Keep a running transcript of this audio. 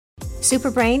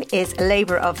Superbrain is a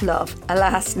labour of love.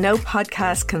 Alas, no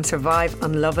podcast can survive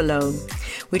on love alone.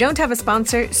 We don't have a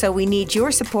sponsor, so we need your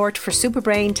support for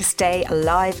Superbrain to stay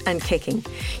alive and kicking.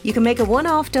 You can make a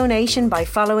one-off donation by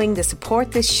following the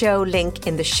Support This Show link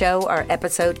in the show or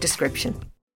episode description.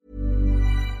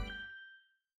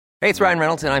 Hey, it's Ryan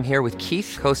Reynolds, and I'm here with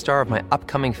Keith, co-star of my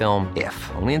upcoming film,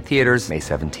 If, only in theaters May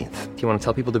 17th. Do you want to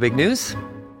tell people the big news?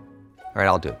 All right,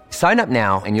 I'll do it. Sign up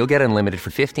now and you'll get unlimited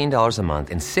for $15 a month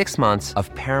and 6 months of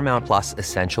Paramount Plus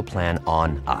Essential Plan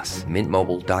on us.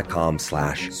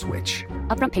 MintMobile.com/switch.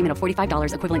 Upfront payment of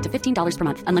 $45 equivalent to $15 per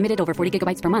month. Unlimited over 40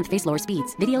 gigabytes per month. Face lower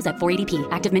speeds. Videos at 480p.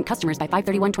 Active Mint customers by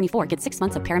 531.24 get 6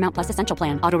 months of Paramount Plus Essential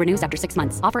Plan. Auto renews after 6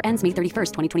 months. Offer ends May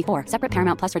 31st, 2024. Separate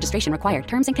Paramount Plus registration required.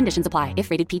 Terms and conditions apply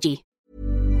if rated PG.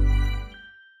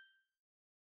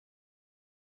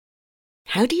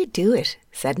 How do you do it?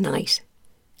 Said Night.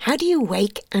 How do you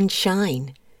wake and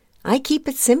shine? I keep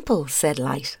it simple, said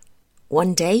Light.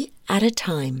 One day at a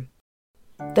time.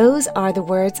 Those are the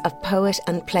words of poet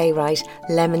and playwright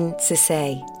Lemon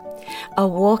Sissay. A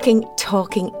walking,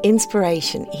 talking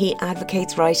inspiration, he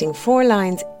advocates writing 4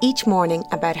 lines each morning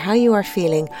about how you are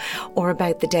feeling or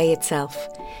about the day itself.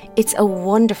 It's a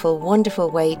wonderful, wonderful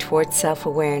way towards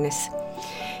self-awareness.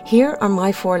 Here are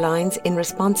my 4 lines in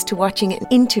response to watching an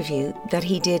interview that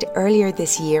he did earlier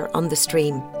this year on the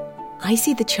stream. I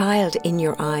see the child in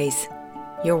your eyes.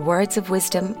 Your words of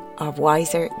wisdom are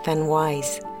wiser than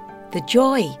wise. The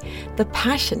joy, the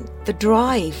passion, the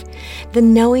drive, the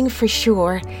knowing for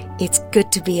sure it's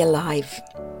good to be alive.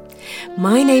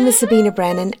 My name is Sabina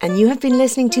Brennan and you have been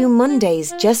listening to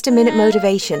Monday's Just a Minute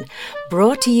Motivation,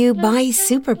 brought to you by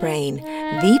Superbrain,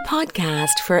 the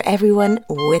podcast for everyone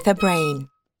with a brain.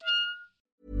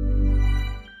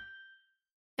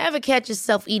 Ever catch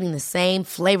yourself eating the same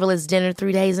flavorless dinner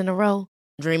 3 days in a row?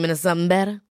 Dreaming of something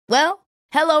better? Well,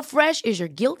 HelloFresh is your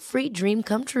guilt-free dream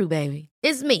come true, baby.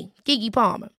 It's me, Keke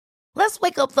Palmer. Let's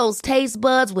wake up those taste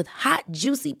buds with hot,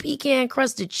 juicy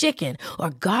pecan-crusted chicken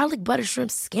or garlic butter shrimp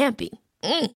scampi.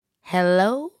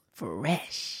 Hello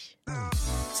Fresh.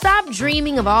 Stop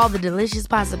dreaming of all the delicious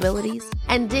possibilities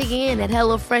and dig in at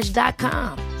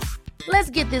HelloFresh.com. Let's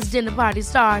get this dinner party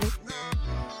started.